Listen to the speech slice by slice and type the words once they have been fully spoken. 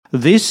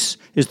This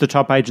is the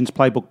Top Agents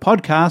Playbook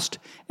Podcast,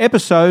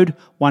 episode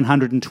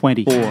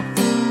 124.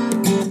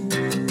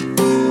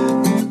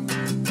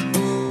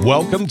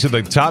 Welcome to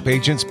the Top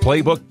Agents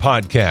Playbook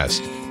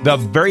Podcast, the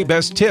very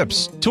best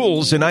tips,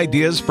 tools, and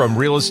ideas from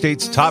real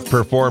estate's top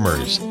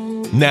performers.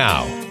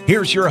 Now,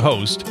 here's your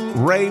host,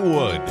 Ray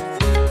Wood.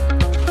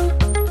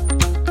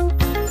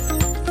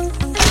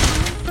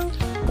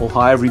 Well,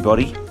 hi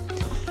everybody,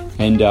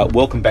 and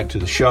welcome back to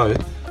the show.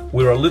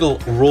 We're a little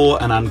raw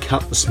and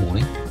uncut this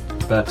morning,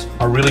 but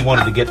I really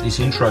wanted to get this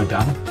intro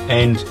done,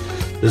 and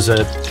there's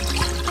a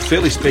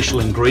fairly special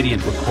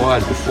ingredient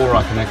required before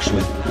I can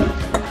actually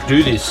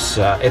do this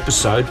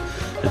episode.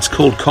 It's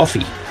called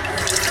coffee.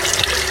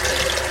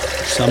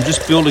 So I'm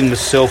just building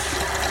myself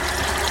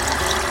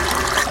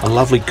a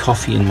lovely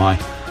coffee in my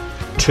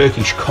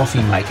Turkish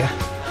coffee maker,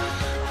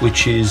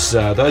 which is,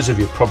 those of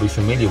you are probably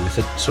familiar with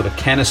it, sort of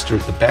canister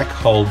at the back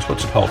holds,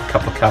 what's it hold, a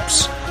couple of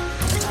cups,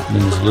 and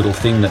then there's a little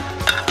thing that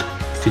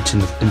fits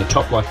in the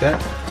top like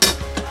that.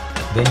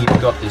 Then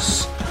you've got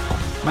this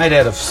made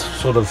out of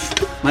sort of,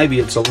 maybe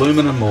it's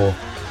aluminum or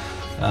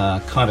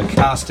kind of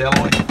cast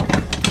alloy,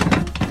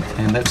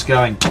 and that's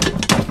going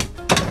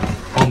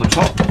on the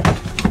top,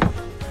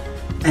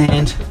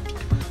 and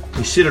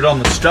we sit it on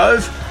the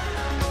stove,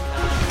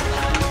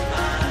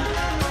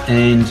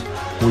 and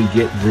we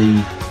get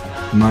the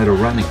motor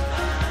running.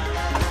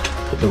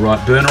 Put the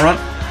right burner on.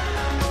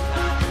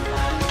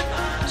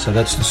 So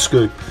that's the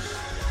scoop.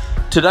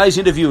 Today's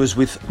interview is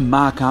with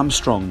Mark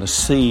Armstrong, the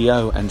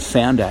CEO and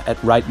founder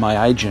at Rate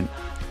My Agent.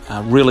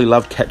 Really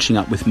loved catching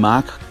up with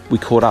Mark. We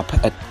caught up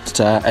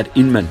at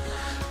Inman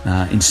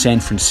in San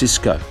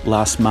Francisco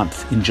last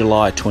month in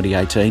July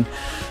 2018.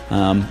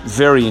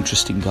 Very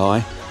interesting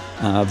guy,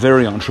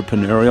 very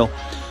entrepreneurial,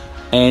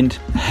 and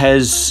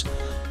has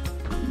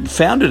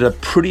founded a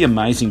pretty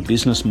amazing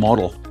business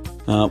model,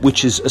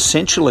 which is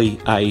essentially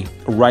a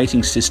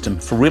rating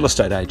system for real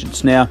estate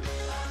agents. Now,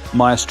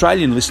 my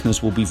Australian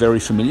listeners will be very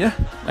familiar,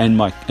 and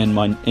my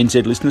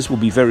NZ listeners will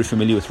be very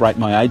familiar with Rate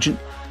My Agent.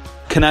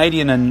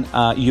 Canadian and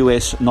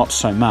US, not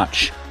so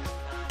much,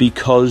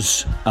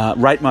 because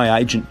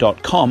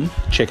RateMyAgent.com,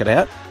 check it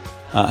out,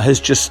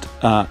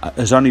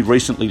 has only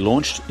recently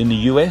launched in the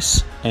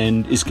US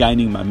and is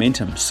gaining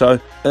momentum. So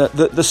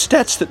the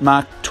stats that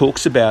Mark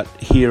talks about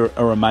here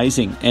are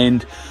amazing,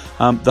 and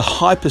the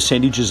high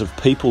percentages of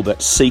people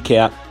that seek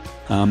out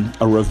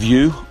a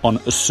review on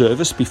a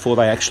service before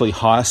they actually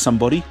hire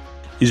somebody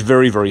is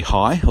very, very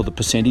high, or the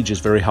percentage is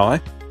very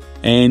high.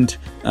 And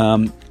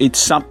it's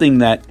something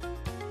that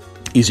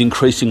is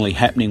increasingly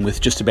happening with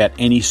just about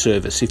any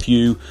service. If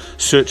you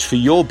search for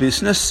your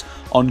business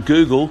on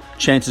Google,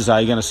 chances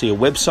are you're going to see a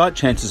website,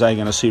 chances are you're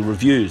going to see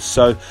reviews.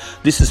 So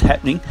this is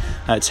happening.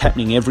 It's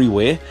happening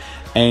everywhere.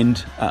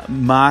 And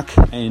Mark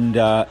and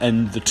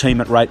the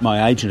team at Rate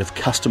My Agent have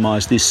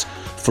customized this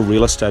for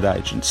real estate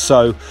agents.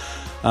 So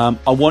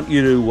I want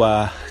you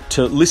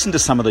to listen to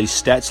some of these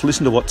stats,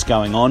 listen to what's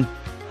going on,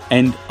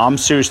 and I'm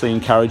seriously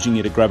encouraging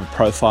you to grab a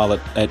profile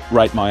at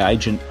Rate My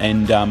Agent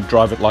and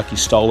drive it like you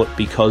stole it,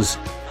 because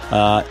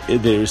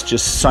there is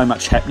just so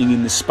much happening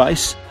in this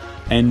space.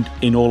 And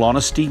in all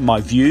honesty,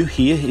 my view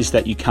here is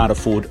that you can't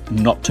afford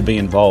not to be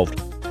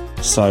involved.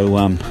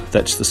 So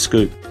that's the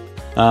scoop.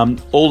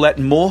 All that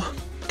and more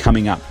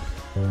coming up.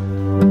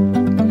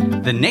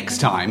 The next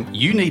time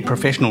you need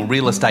professional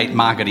real estate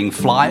marketing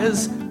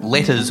flyers,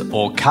 letters,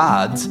 or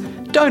cards,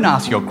 don't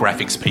ask your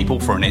graphics people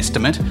for an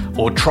estimate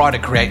or try to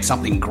create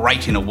something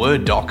great in a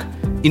Word doc.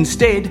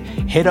 Instead,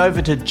 head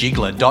over to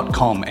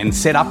Jigglar.com and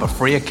set up a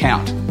free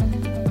account.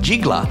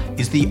 Jigglar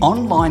is the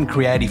online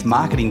creative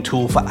marketing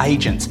tool for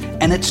agents,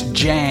 and it's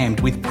jammed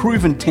with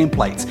proven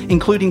templates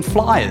including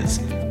flyers,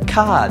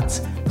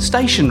 cards,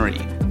 stationery,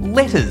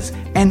 letters,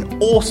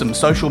 and awesome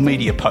social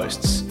media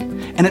posts.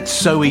 And it's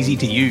so easy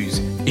to use.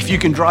 If you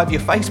can drive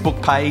your Facebook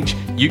page,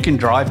 you can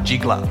drive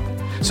Jigglar.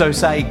 So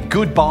say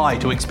goodbye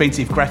to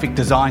expensive graphic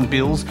design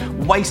bills,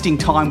 wasting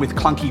time with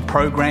clunky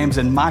programs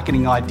and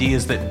marketing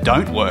ideas that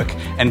don't work,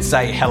 and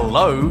say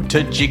hello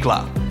to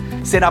Jigglar.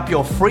 Set up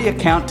your free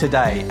account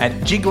today at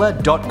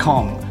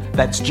Jigglar.com.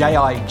 That's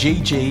Jigglar.com.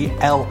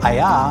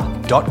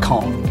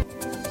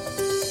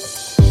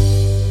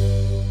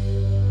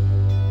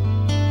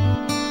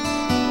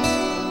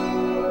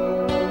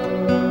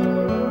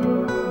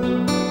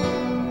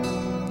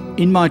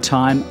 In my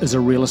time as a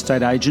real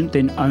estate agent,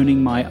 then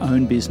owning my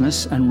own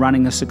business and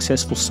running a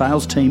successful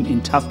sales team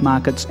in tough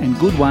markets and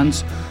good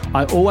ones,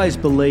 I always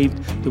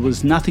believed there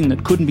was nothing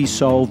that couldn't be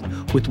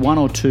solved with 1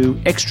 or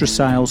 2 extra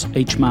sales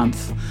each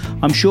month.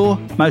 I'm sure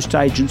most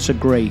agents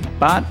agree,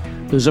 but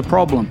there's a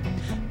problem.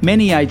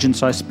 Many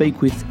agents I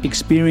speak with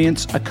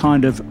experience a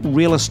kind of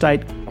real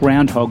estate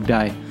Groundhog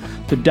Day.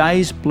 The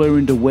days blur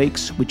into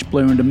weeks, which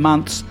blur into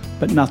months,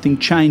 but nothing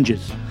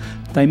changes.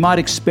 They might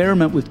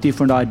experiment with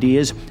different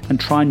ideas and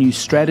try new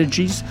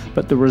strategies,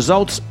 but the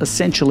results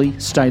essentially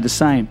stay the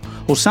same,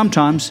 or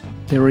sometimes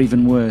they're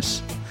even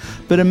worse.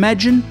 But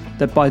imagine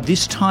that by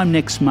this time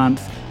next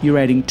month, you're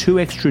adding 2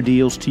 extra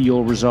deals to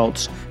your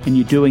results, and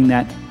you're doing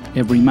that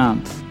every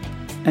month.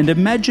 and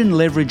imagine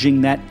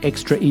leveraging that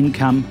extra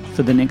income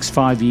for the next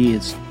 5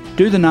 years.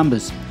 Do the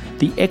numbers.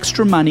 The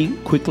extra money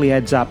quickly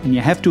adds up, and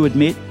you have to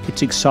admit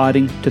it's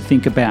exciting to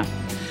think about.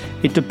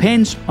 It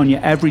depends on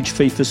your average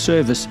fee for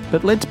service,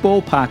 but let's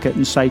ballpark it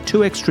and say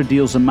 2 extra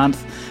deals a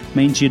month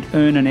means you'd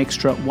earn an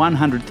extra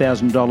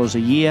 $100,000 a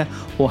year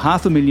or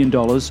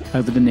 $500,000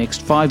 over the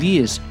next 5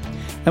 years.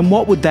 And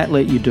what would that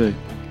let you do?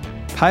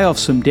 Pay off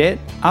some debt,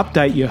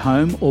 update your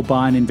home or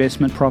buy an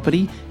investment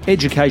property,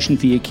 education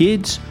for your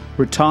kids,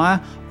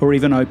 retire, or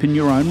even open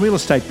your own real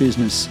estate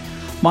business.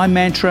 My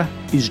mantra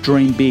is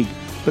dream big,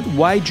 but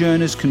wage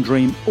earners can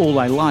dream all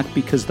they like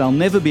because they'll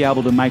never be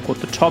able to make what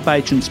the top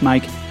agents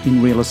make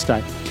in real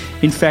estate.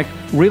 In fact,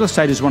 real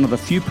estate is one of the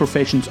few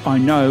professions I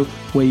know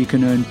where you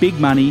can earn big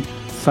money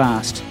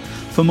fast.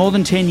 For more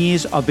than 10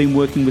 years, I've been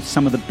working with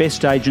some of the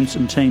best agents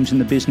and teams in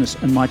the business,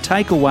 and my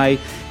takeaway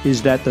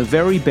is that the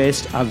very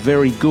best are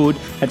very good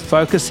at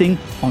focusing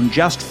on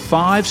just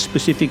 5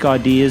 specific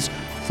ideas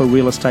for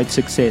real estate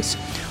success.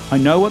 I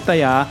know what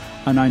they are,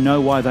 and I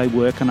know why they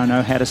work, and I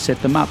know how to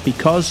set them up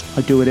because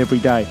I do it every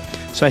day.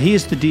 So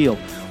here's the deal.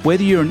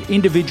 Whether you're an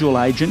individual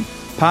agent,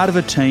 part of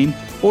a team,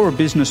 or a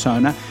business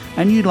owner,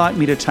 and you'd like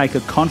me to take a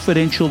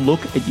confidential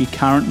look at your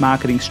current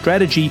marketing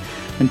strategy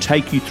and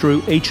take you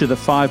through each of the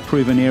 5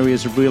 proven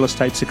areas of real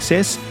estate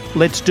success,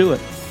 let's do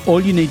it.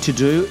 All you need to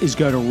do is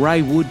go to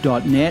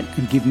raywood.net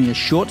and give me a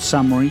short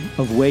summary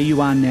of where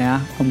you are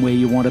now and where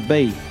you want to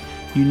be.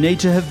 You need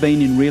to have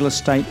been in real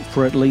estate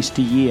for at least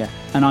a year,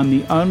 and I'm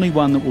the only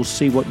one that will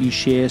see what you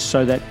share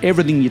so that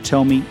everything you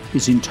tell me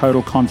is in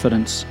total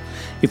confidence.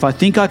 If I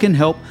think I can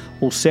help,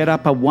 we'll set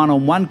up a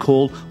one-on-one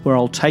call where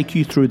I'll take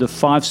you through the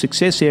 5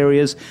 success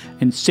areas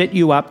and set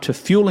you up to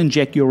fuel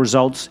inject your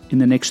results in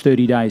the next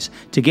 30 days.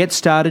 To get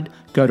started,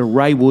 go to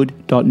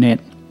raywood.net.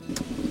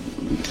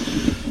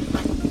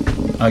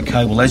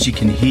 Okay, well, as you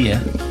can hear,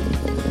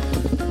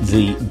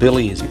 the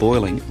belly is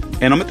boiling.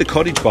 And I'm at the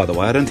cottage, by the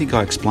way. I don't think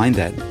I explained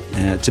that.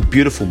 It's a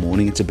beautiful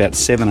morning. It's about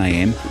 7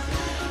 a.m.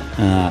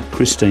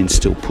 Christine's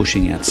still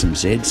pushing out some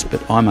Zeds,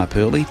 but I'm up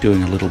early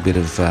doing a little bit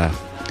of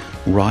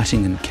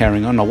writing and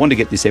carrying on. I want to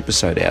get this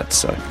episode out,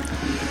 so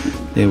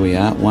there we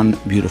are. One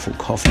beautiful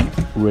coffee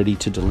ready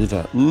to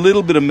deliver. A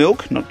little bit of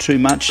milk, not too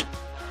much.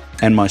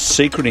 And my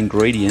secret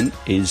ingredient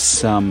is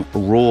some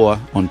raw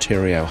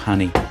Ontario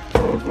honey.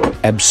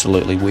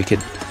 Absolutely wicked.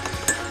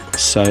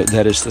 So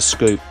that is the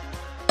scoop.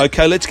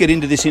 Okay, let's get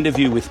into this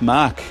interview with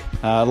Mark.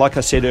 Like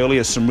I said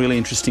earlier, some really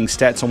interesting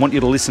stats. I want you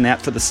to listen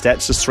out for the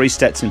stats. There's 3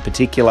 stats in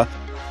particular.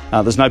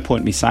 There's no point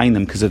in me saying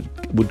them because it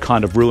would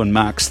kind of ruin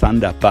Mark's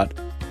thunder, but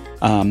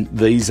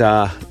these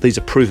are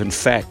proven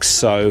facts.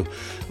 So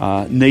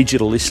need you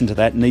to listen to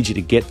that, need you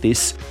to get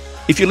this.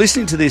 If you're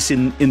listening to this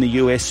in the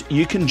US,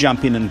 you can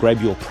jump in and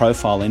grab your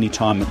profile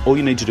anytime. All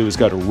you need to do is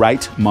go to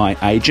Rate My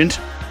Agent,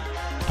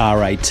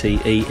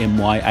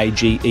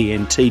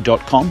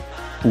 RATEMYAGENT.com,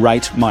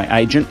 Rate My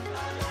Agent.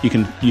 You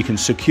can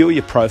secure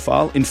your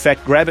profile. In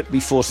fact, grab it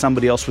before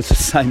somebody else with the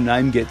same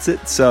name gets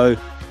it. So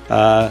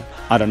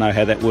I don't know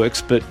how that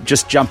works, but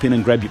just jump in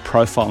and grab your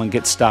profile and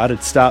get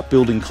started. Start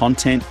building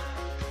content.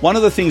 One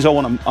of the things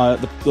one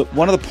of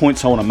the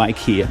points I want to make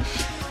here,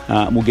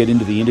 and we'll get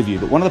into the interview,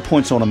 but one of the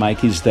points I want to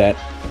make is that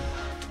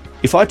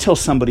if I tell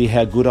somebody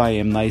how good I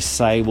am, they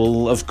say,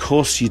 well, of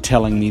course you're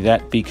telling me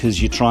that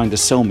because you're trying to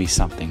sell me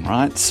something,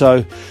 right?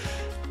 So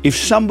if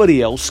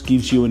somebody else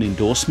gives you an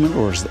endorsement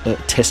or a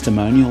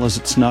testimonial as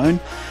it's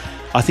known,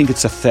 I think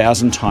it's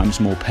 1,000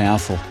 times more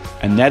powerful.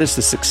 And that is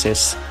the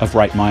success of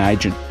Rate My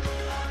Agent.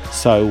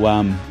 So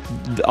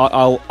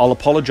I'll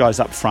apologise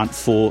up front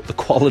for the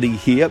quality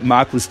here.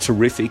 Mark was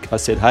terrific. I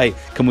said, hey,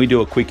 can we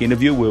do a quick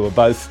interview? We were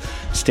both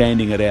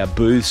standing at our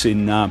booths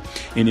in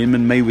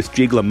Inman, me with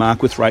Jiggler,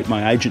 Mark with Rate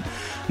My Agent.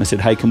 And I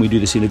said, hey, can we do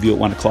this interview at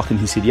 1 o'clock? And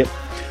he said, yep.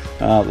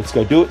 Let's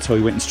go do it. So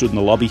we went and stood in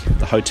the lobby,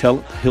 the hotel,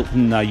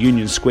 Hilton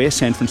Union Square,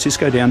 San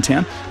Francisco,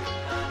 downtown,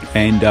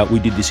 and we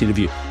did this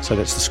interview. So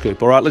that's the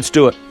scoop. All right, let's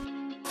do it.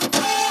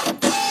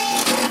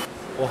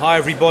 Well, hi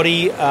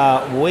everybody.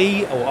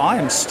 I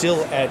am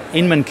still at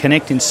Inman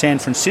Connect in San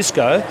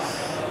Francisco,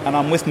 and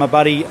I'm with my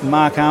buddy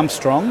Mark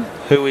Armstrong,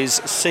 who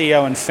is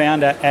CEO and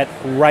founder at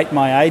Rate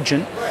My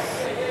Agent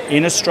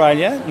in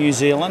Australia, New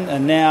Zealand,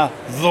 and now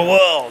the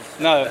world.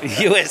 No,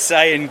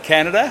 USA and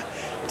Canada.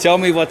 Tell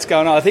me what's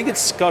going on. I think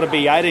it's got to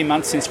be 18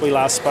 months since we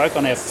last spoke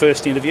on our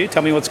first interview.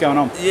 Tell me what's going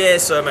on. Yeah,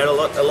 so mate, a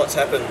lot's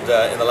happened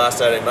in the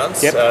last 18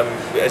 months. Yep.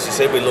 As you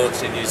said, we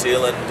launched in New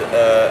Zealand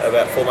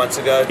about 4 months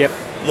ago. Yep.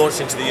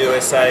 Launched into the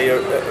USA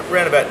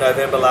around about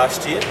November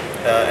last year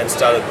and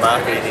started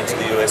marketing into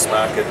the US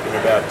market in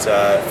about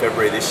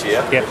February this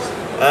year. Yep.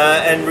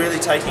 And really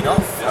taking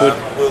off.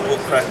 We'll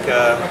crack,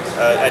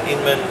 at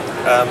Inman,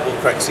 we'll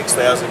crack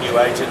 6,000 new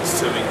agents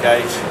to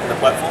engage in the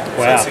platform.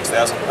 Wow. So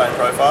 6,000 paying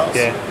profiles.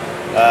 Yeah.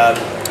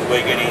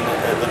 We're getting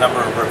the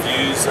number of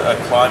reviews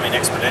climbing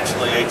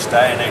exponentially each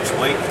day and each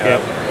week. Yep.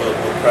 We'll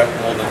crack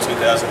more than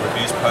 2,000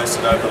 reviews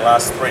posted over the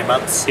last 3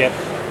 months. Yep.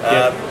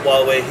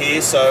 While we're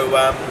here, so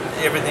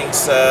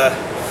everything's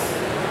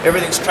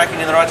tracking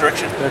in the right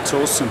direction. That's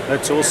awesome.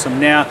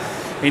 Now,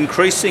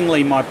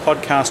 increasingly my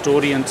podcast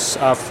audience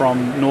are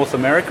from North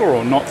America,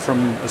 or not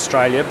from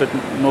Australia, but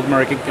North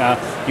America,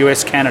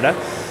 US, Canada.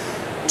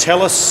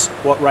 Tell us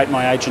what Rate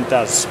My Agent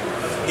does.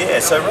 Yeah,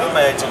 so Rate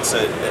My Agent's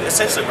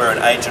essentially we're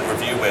an agent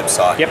review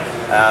website. Yep.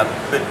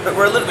 But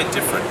we're a little bit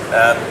different.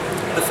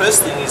 The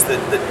first thing is that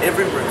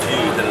every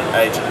review that an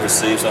agent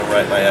receives on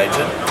Rate My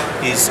Agent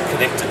is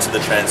connected to the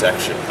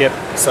transaction. Yep.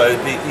 So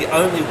the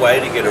only way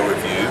to get a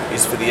review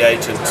is for the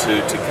agent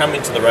to come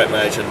into the Rate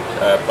My Agent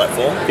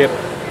platform, Yep.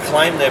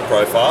 claim their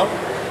profile.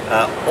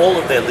 All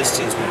of their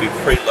listings will be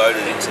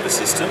preloaded into the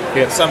system.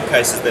 Yep. In some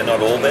cases they're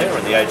not all there,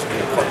 and the agent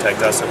can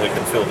contact us and we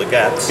can fill the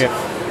gaps. Yep.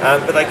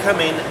 But they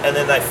come in and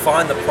then they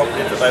find the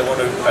property that they want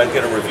to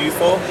get a review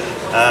for.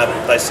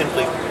 They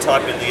simply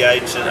type in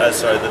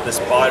this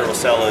buyer or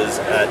seller's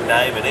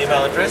name and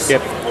email address,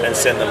 Yep. and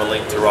send them a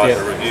link to write Yep.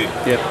 the review.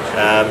 Yep.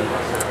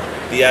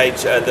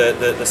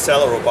 The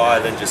seller or buyer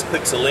then just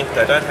clicks a link.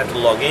 They don't have to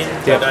log in.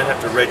 They Yep. don't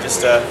have to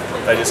register.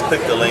 They just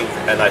click the link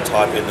and they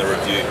type in the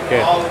review.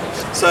 Yeah.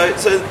 So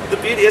the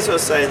beauty, as I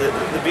was saying,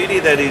 the beauty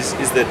of that is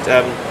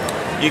that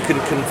you can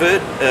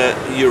convert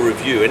your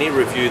review, any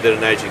review that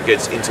an agent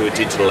gets, into a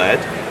digital ad,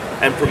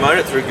 and promote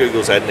it through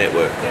Google's ad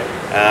network.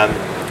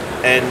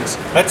 And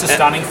That's a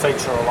stunning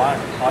feature alone,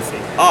 I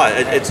think.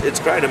 It's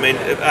great. I mean,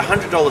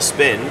 $100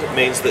 spend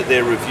means that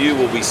their review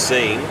will be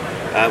seen,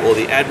 or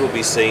the ad will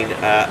be seen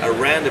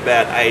around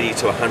about 80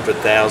 to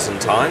 100,000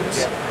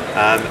 times.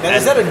 Now,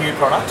 is that a new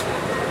product?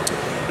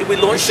 We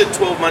launched it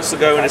 12 months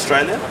ago in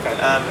Australia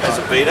as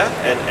a beta,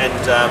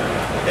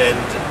 and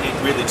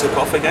it really took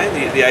off again.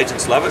 The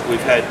agents love it.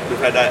 We've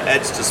had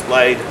ads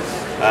displayed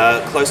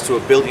close to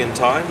 1 billion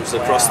times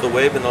across the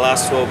web in the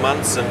last 12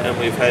 months, and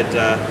we've had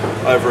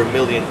over 1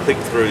 million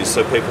click-throughs.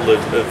 So people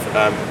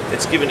have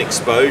it's given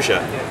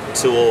exposure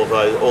to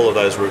all of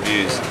those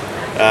reviews.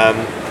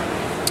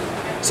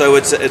 So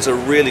it's a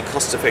really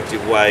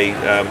cost-effective way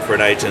for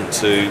an agent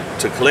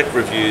to collect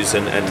reviews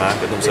and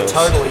market themselves. It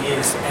totally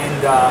is,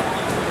 and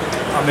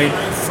I mean,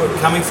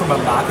 coming from a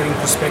marketing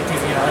perspective,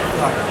 you know,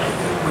 like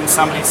when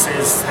somebody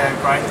says how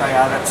great they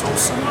are, that's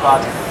awesome,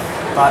 but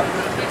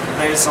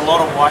there's a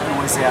lot of white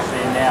noise out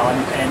there now,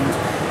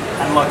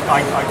 and look,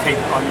 I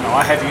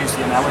have used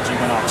the analogy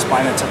when I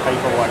explain it to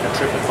people, like a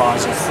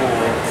TripAdvisor for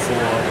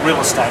real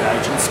estate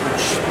agents,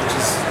 which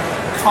is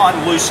kind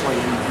of loosely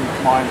in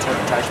my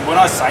interpretation. When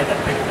I say that,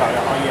 people go,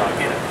 oh yeah, I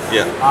get it.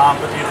 Yeah.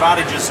 But the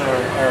advantages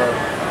are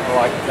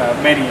like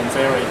many and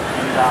varied,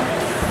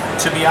 and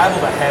to be able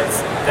to have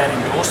that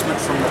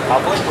endorsement from the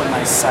public when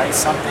they say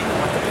something,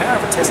 like the power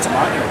of a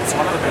testimonial, it's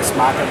one of the best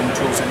marketing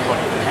tools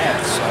anybody can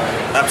have. So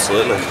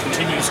Absolutely. it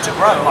continues to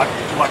grow. Like,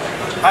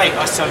 hey,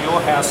 I sell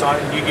your house,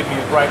 and you give me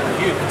a great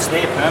review. It's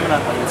there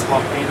permanently. It's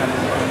locked in, and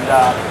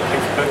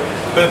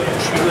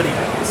perpetuity,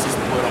 I guess, is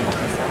the word I'm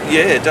looking for.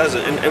 Yeah, it does.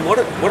 And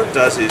what it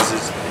does is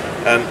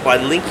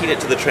by linking it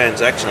to the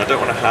transaction, I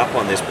don't want to harp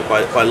on this, but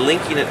by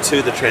linking it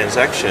to the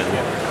transaction,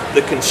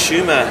 the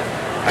consumer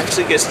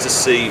actually gets to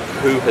see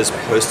who has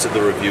posted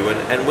the review.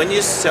 And when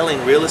you're selling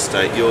real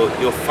estate,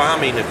 you're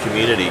farming a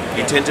community.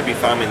 You tend to be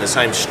farming the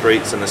same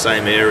streets and the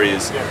same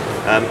areas.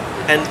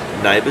 And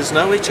neighbours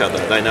know each other.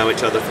 They know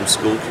each other from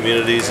school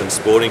communities and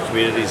sporting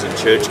communities and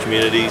church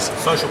communities.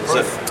 Social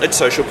proof. So it's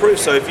social proof.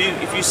 So if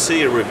you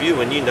see a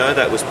review and you know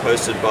that was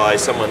posted by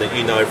someone that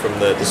you know from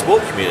the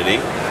sport community,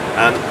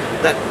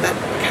 that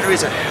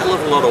carries a hell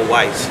of a lot of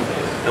weight.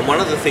 And one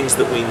of the things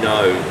that we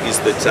know is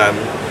that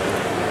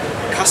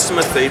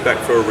customer feedback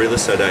for a real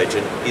estate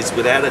agent is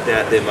without a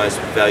doubt their most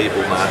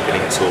valuable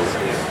marketing tool.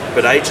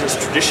 But agents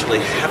traditionally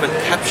haven't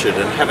captured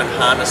and haven't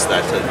harnessed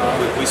that.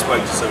 We spoke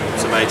to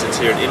some agents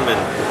here at Inman,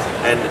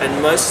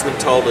 and most of them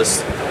told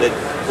us that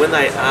when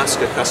they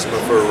ask a customer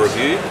for a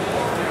review,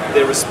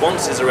 their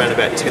response is around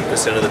about 10%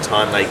 of the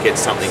time they get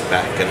something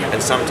back.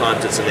 And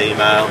sometimes it's an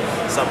email,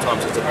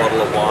 sometimes it's a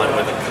bottle of wine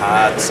with a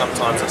card,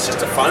 sometimes it's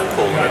just a phone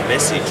call or a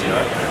message, you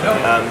know.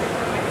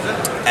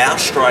 Our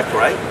strike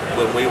rate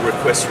when we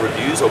request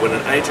reviews, or when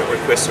an agent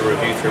requests a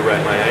review through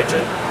Rate My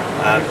Agent,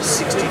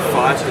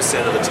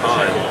 65% of the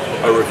time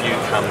a review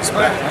comes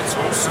back.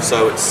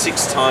 So it's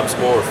 6 times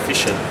more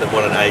efficient than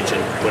when an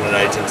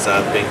agent's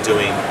been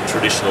doing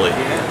traditionally.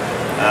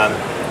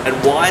 And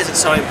why is it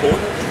so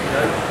important?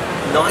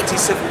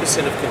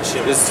 97% of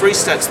consumers. There's 3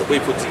 stats that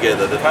we put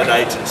together that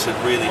agents should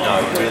really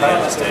know, really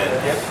understand.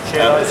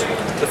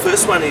 The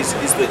first one is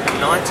that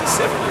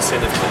 97%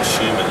 of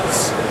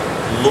consumers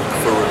look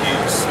for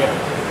reviews.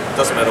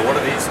 Doesn't matter what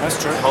it is. That's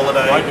true.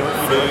 Holiday,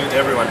 food,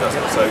 everyone does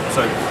it.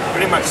 So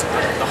pretty much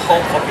the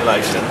whole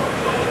population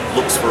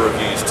looks for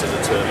reviews to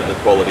determine the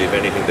quality of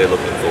anything they're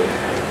looking for.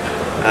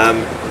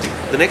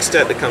 The next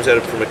stat that comes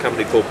out from a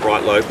company called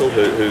Bright Local,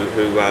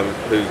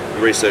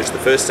 who researched the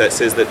first stat,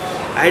 says that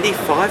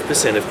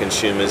 85% of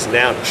consumers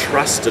now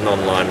trust an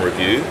online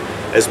review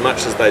as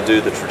much as they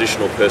do the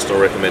traditional personal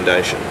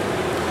recommendation.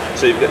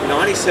 So you've got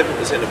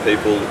 97% of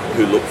people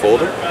who look for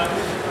them,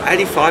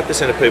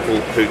 85% of people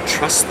who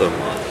trust them,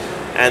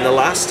 and the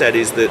last stat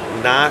is that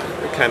NAR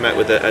came out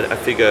with a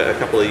figure a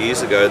couple of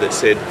years ago that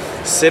said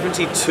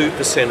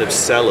 72% of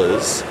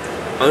sellers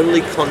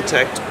only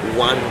contact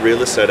one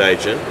real estate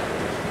agent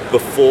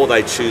before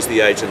they choose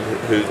the agent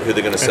who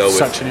they're going to sell with.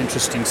 Such an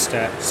interesting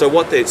stat. So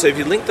so if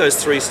you link those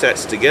three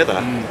stats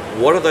together,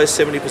 what are those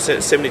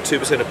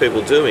 72% of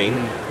people doing?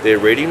 They're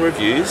reading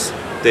reviews,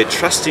 they're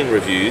trusting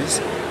reviews,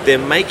 they're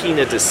making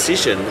a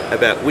decision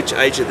about which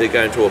agent they're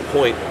going to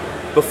appoint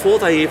before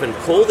they even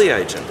call the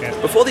agent.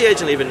 Before the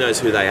agent even knows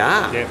who they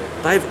are,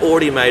 they've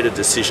already made a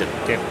decision.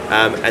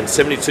 And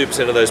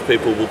 72% of those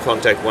people will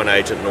contact one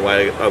agent and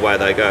away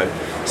they go.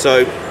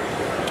 So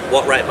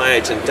what Rate My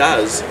Agent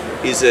does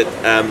is that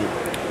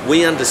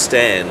we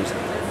understand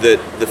that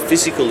the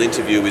physical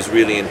interview is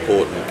really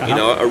important. You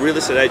know, a real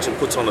estate agent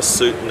puts on a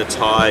suit and a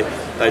tie,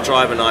 they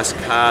drive a nice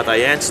car,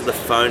 they answer the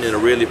phone in a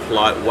really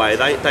polite way.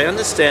 They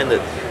understand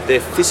that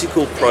their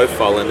physical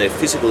profile and their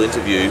physical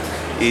interview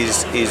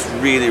is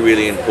really,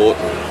 really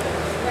important.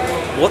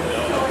 What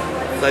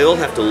they all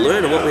have to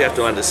learn and what we have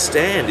to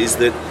understand is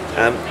that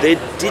their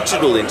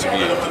digital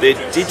interview,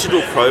 their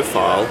digital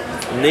profile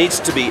needs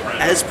to be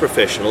as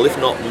professional, if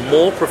not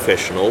more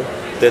professional,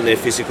 than their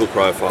physical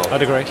profile.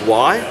 I'd agree.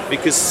 Why?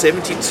 Because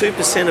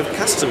 72% of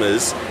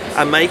customers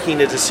are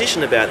making a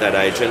decision about that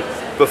agent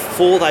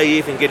before they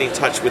even get in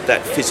touch with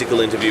that physical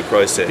interview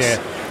process.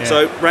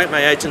 So Rate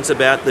My Agent's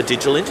about the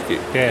digital interview.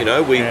 You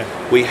know,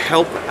 we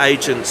help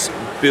agents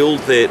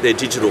build their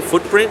digital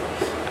footprint.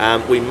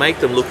 We make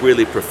them look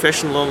really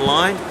professional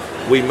online.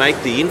 We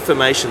make the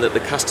information that the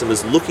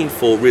customer's looking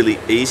for really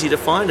easy to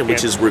find, and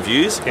which is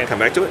reviews. Come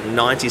back to it.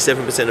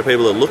 97% of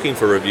people are looking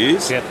for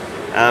reviews.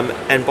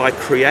 And by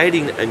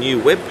creating a new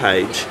web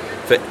page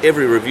for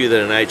every review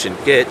that an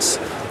agent gets,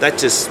 that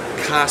just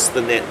casts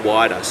the net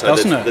wider. So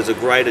there's a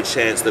greater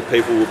chance that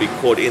people will be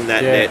caught in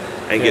that net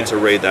and get to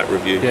read that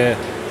review.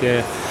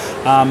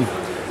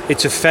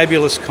 It's a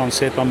fabulous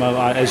concept.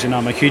 As you know,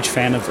 I'm a huge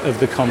fan of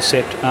the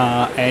concept.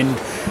 And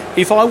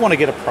if I want to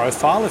get a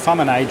profile, if I'm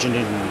an agent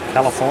in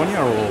California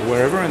or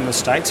wherever in the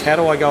States, how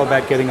do I go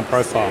about getting a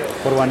profile?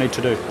 What do I need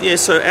to do? Yeah,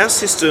 so our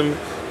system,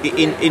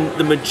 in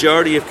the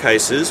majority of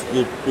cases,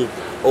 will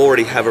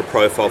already have a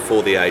profile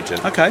for the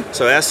agent.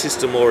 So our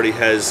system already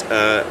has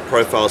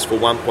profiles for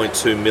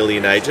 1.2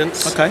 million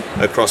agents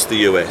across the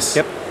US.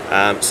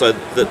 So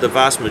the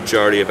vast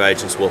majority of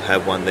agents will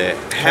have one there.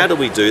 How do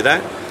we do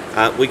that?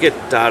 We get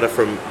data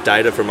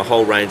from a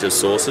whole range of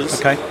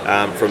sources,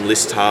 from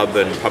ListHub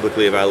and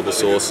publicly available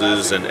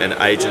sources and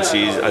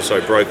agencies,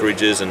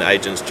 brokerages and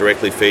agents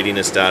directly feeding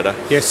us data.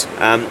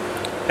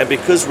 And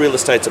because real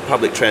estate's a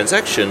public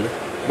transaction,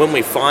 when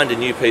we find a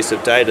new piece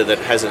of data that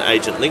has an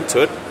agent linked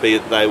to it, be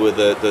it they were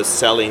the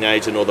selling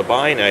agent or the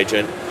buying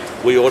agent,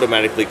 we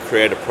automatically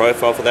create a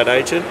profile for that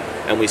agent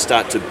and we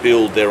start to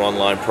build their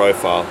online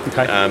profile.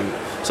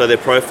 So their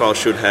profile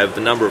should have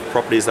the number of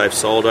properties they've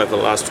sold over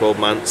the last 12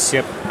 months,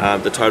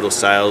 the total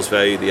sales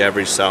value, the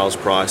average sales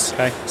price.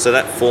 So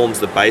that forms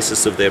the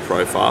basis of their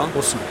profile.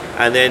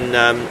 And then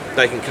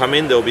they can come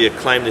in, there'll be a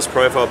claim this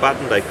profile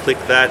button, they click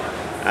that.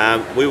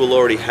 We will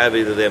already have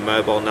either their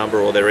mobile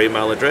number or their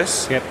email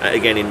address,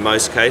 again in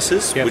most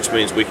cases, which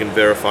means we can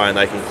verify and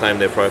they can claim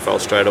their profile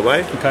straight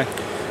away.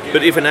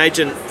 But if an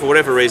agent, for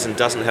whatever reason,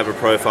 doesn't have a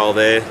profile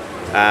there,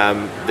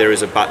 there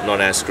is a button on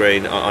our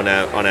screen on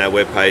our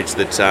webpage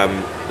that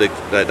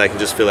they can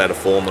just fill out a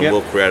form and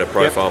we'll create a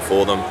profile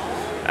for them.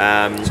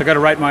 So go to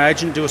Rate My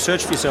Agent, do a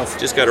search for yourself.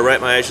 Just go to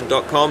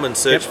ratemyagent.com and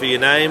search for your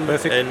name.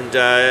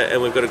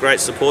 And we've got a great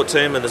support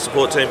team, and the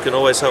support team can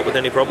always help with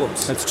any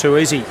problems. That's too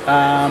easy.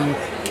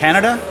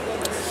 Canada,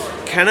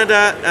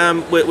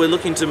 we're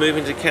looking to move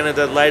into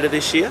Canada later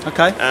this year.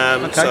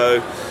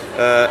 So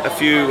a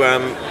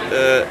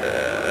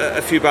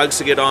few bugs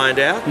to get ironed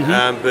out,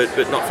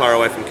 but not far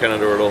away from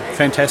Canada at all.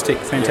 Fantastic.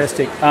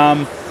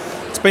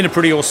 It's been a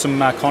pretty awesome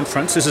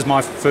conference. This is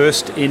my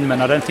first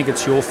Inman. I don't think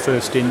it's your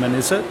first Inman,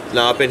 is it?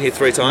 No, I've been here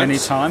 3 times. Many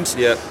times?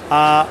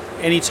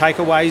 Any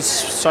takeaways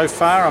so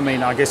far? I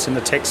mean, I guess in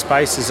the tech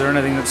space, is there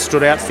anything that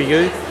stood out for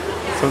you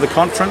from the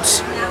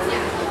conference?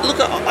 Look,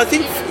 I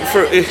think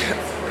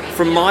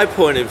from my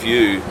point of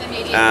view,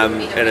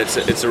 and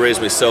it's a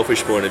reasonably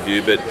selfish point of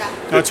view, but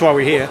that's why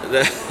we're here.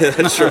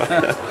 That's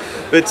right.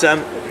 But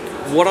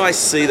what I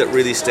see that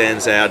really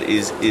stands out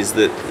is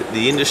that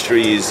the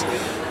industry is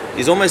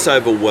almost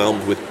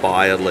overwhelmed with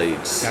buyer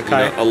leads. You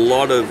know, a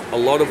lot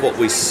of what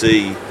we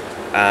see,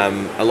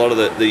 a lot of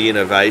the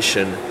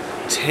innovation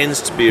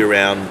tends to be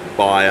around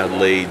buyer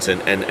leads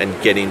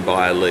and getting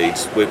buyer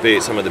leads, be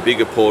it some of the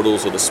bigger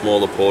portals or the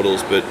smaller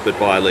portals, but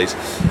buyer leads.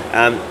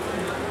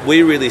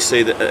 We really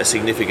see a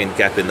significant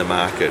gap in the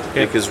market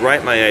because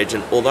Rate My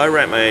Agent, although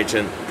Rate My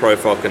Agent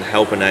profile can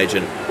help an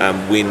agent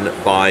win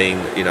buying,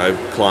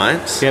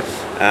 clients,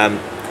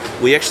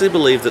 we actually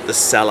believe that the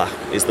seller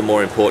is the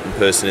more important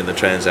person in the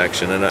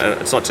transaction, and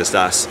it's not just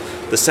us.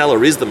 The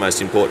seller is the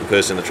most important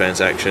person in the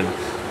transaction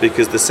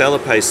because the seller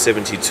pays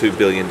 $72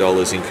 billion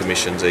in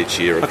commissions each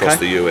year across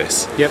the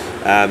US.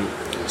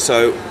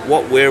 So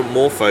what we're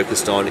more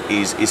focused on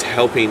is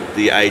helping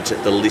the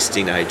agent, the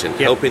listing agent,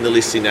 helping the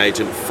listing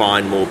agent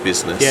find more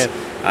business,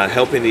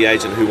 helping the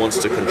agent who wants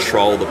to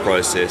control the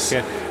process.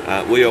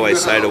 We always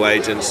say to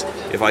agents,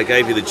 if I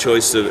gave you the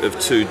choice of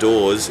two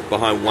doors,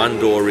 behind one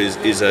door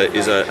is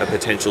a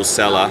potential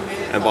seller,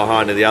 and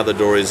behind the other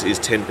door is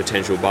 10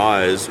 potential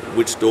buyers,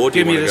 which door do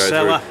you want to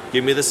go through?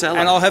 Give me the seller.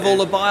 And I'll have all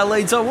the buyer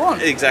leads I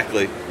want.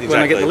 Exactly. When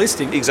I get the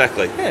listing.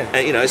 Exactly. Yeah.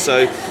 And,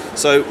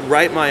 so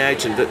Rate My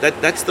Agent,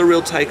 that's the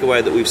real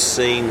takeaway that we've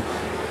seen,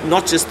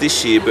 not just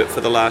this year, but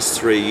for the last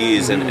 3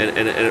 years, and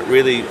it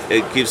really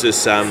gives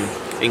us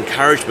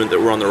encouragement that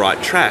we're on the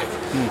right track,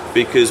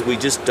 because we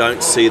just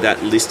don't see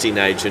that listing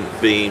agent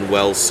being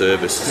well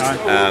serviced.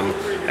 No.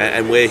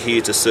 And we're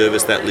here to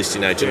service that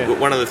listing agent. But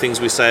one of the things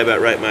we say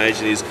about Rate My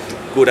Agent is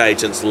good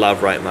agents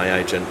love Rate My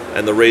Agent,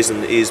 and the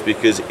reason is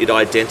because it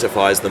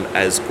identifies them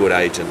as good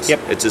agents. Yep.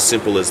 It's as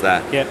simple as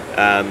that. Yep.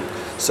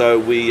 So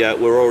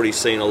we're already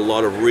seeing a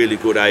lot of really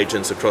good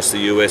agents across the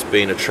US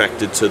being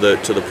attracted to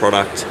the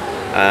product.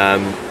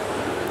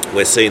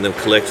 We're seeing them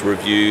collect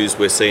reviews.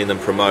 We're seeing them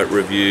promote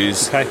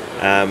reviews. Okay.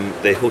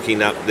 They're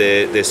hooking up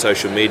their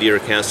social media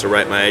accounts to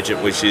Rate My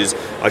Agent, which is,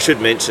 I should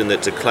mention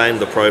that to claim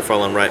the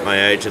profile on Rate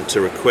My Agent,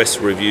 to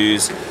request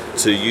reviews,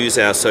 to use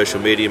our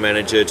social media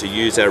manager, to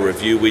use our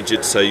review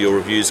widget so your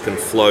reviews can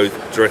flow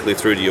directly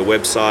through to your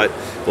website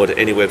or to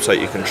any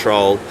website you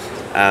control,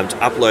 to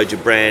upload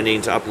your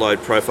branding, to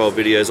upload profile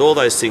videos, all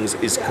those things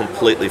is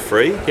completely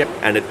free. Yep.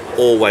 And it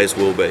always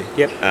will be.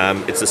 Yep.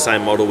 It's the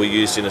same model we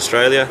used in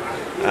Australia.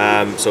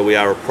 So we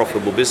are a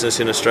profitable business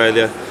in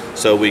Australia,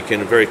 so we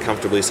can very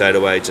comfortably say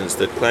to agents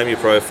that claim your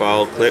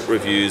profile, collect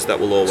reviews, that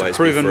will always be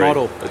free. It's a proven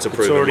model. It's a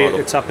proven model.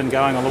 It's up and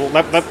going.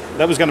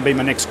 That was going to be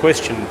my next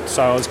question.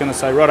 So I was going to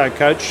say, righto,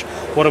 coach,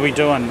 what are we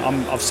doing?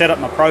 I've set up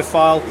my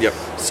profile. Yep.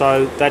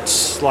 So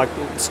that's like,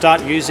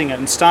 start using it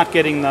and start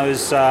getting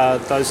those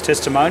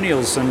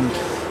testimonials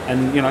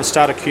and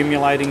start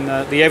accumulating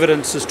the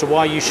evidence as to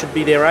why you should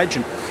be their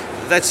agent.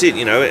 That's it,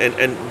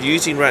 and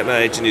using Rate My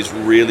Agent is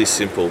really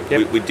simple.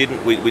 Yep.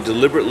 We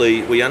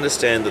deliberately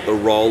understand that the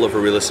role of a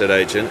real estate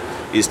agent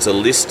is to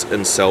list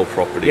and sell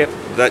property. Yep.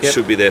 That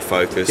should be their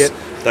focus. Yep.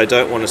 They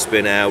don't want to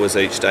spend hours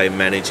each day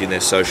managing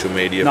their social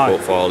media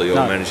portfolio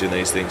or managing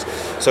these things.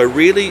 So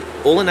really,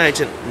 all an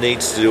agent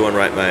needs to do on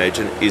Rate My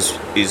Agent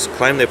is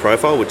claim their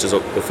profile, which is the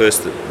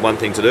first one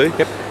thing to do,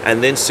 yep.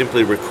 and then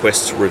simply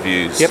request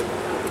reviews. Yep.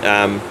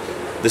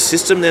 The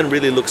system then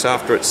really looks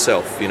after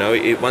itself.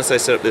 Once they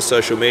set up their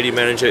social media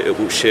manager, it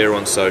will share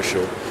on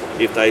social.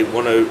 If they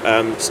want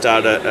to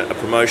start a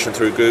promotion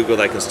through Google,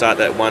 they can start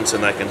that once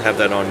and they can have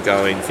that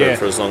ongoing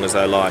for as long as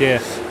they like. Yeah.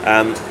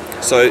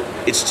 So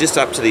it's just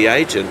up to the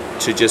agent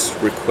to just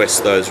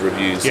request those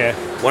reviews. Yeah.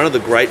 One of the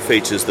great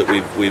features that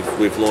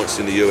we've launched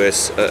in the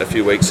US a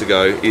few weeks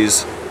ago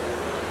is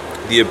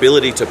the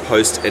ability to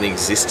post an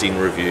existing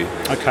review.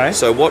 Okay.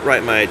 So what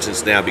Rate My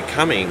Agent's now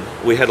becoming,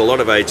 we had a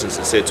lot of agents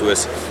that said to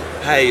us,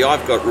 hey,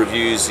 I've got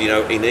reviews,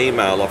 in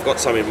email. I've got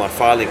some in my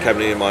filing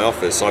cabinet in my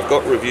office. I've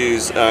got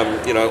reviews,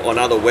 on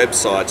other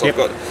websites. Yep.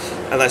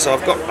 And they say,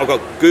 I've got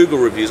Google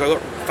reviews. I've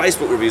got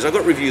Facebook reviews. I've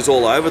got reviews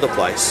all over the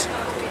place.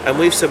 And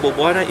we've said, well,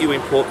 why don't you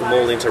import them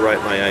all into Rate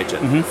My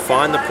Agent? Mm-hmm.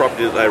 Find the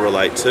property that they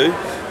relate to,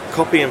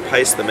 copy and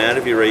paste them out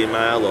of your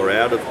email or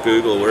out of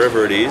Google,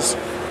 wherever it is,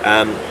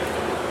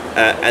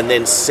 and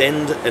then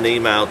send an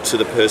email to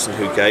the person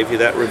who gave you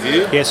that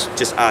review,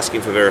 just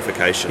asking for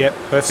verification. Yep,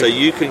 perfect. So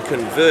you can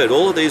convert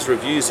all of these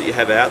reviews that you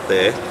have out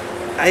there.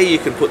 You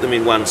can put them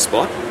in one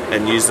spot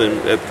and use them,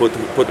 put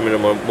them in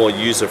a more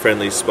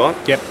user-friendly spot.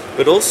 Yep.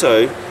 But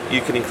also,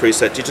 you can increase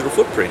that digital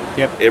footprint.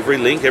 Yep.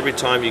 Every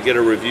time you get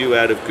a review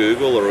out of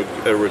Google or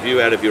a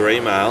review out of your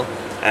email,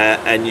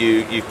 and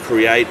you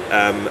create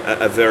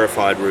a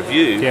verified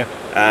review,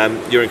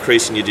 you're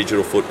increasing your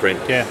digital footprint.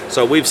 Yeah.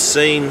 So we've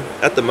seen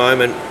at the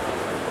moment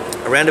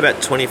around about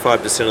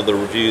 25% of the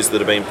reviews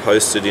that are being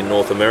posted in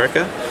North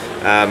America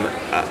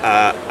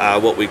are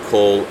what we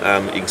call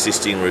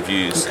existing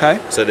reviews. Okay.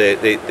 So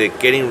they're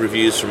getting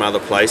reviews from other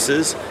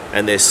places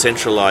and they're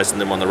centralising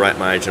them on the Rate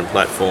My Agent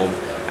platform,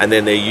 and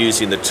then they're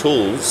using the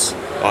tools.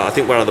 I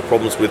think one of the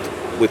problems with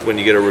when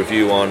you get a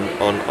review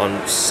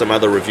on some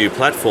other review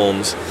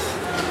platforms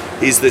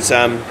is that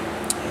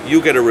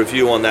you'll get a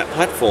review on that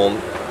platform,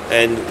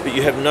 but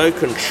you have no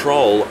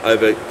control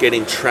over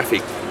getting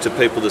traffic to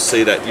people to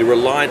see that. You're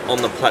reliant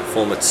on the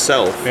platform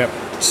itself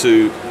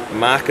to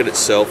market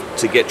itself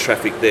to get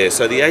traffic there.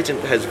 So the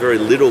agent has very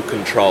little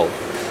control.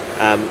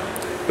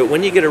 But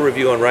when you get a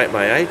review on Rate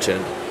My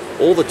Agent,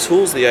 all the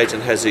tools the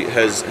agent has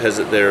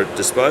at their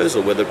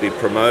disposal, whether it be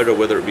Promoter,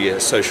 whether it be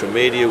social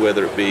media,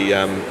 whether it be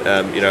our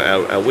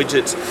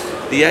widgets,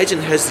 the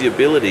agent has the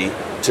ability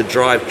to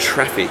drive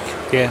traffic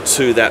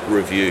to that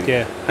review.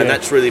 And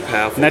that's really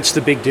powerful. And that's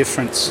the big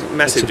difference.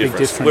 Massive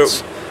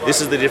difference. This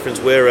is the difference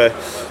where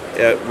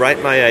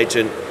Rate My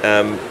Agent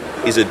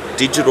is a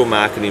digital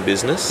marketing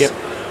business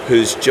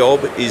whose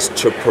job is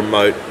to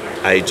promote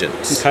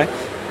agents. Okay.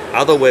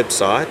 Other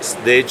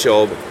websites, their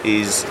job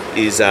is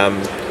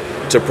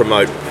to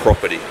promote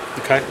property.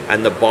 Okay.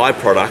 And the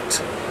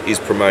byproduct is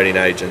promoting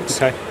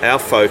agents. Okay. Our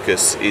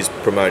focus is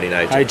promoting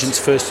agents. Agents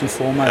first and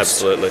foremost.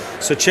 Absolutely.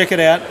 So check it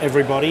out,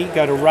 everybody.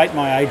 Go to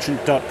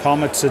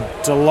ratemyagent.com. It's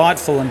a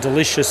delightful and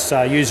delicious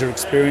user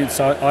experience,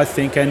 I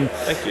think. And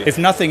Thank you. if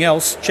nothing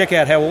else, check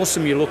out how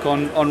awesome you look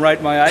on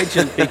Rate My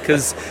Agent,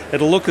 because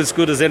it'll look as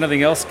good as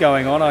anything else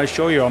going on, I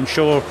assure you. I'm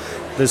sure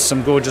there's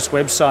some gorgeous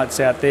websites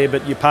out there,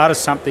 but you're part of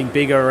something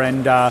bigger,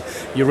 and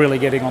you're really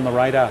getting on the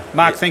radar.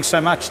 Mark, thanks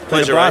so much.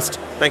 Pleasure, blast.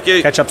 Ray. Thank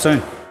you. Catch up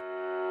soon.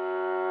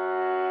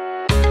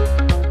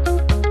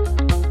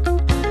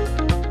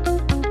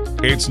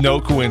 It's no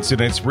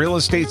coincidence real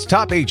estate's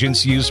top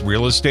agents use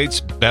real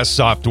estate's best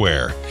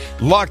software.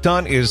 Locked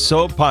On is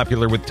so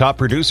popular with top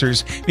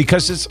producers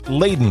because it's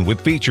laden with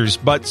features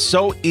but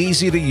so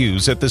easy to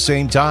use at the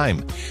same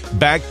time.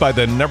 Backed by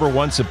the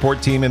 #1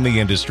 support team in the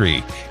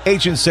industry,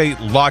 agents say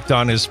Locked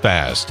On is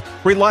fast,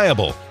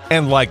 reliable,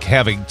 and like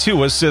having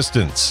 2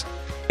 assistants.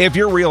 If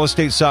your real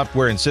estate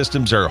software and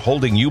systems are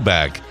holding you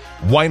back,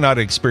 why not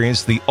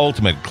experience the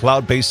ultimate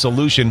cloud-based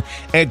solution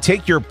and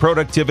take your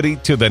productivity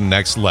to the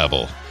next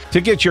level? To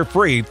get your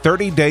free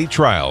 30-day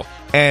trial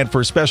and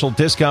for special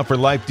discount for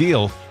life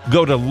deal,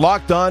 go to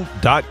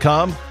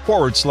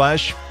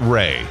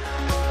lockedon.com/Ray.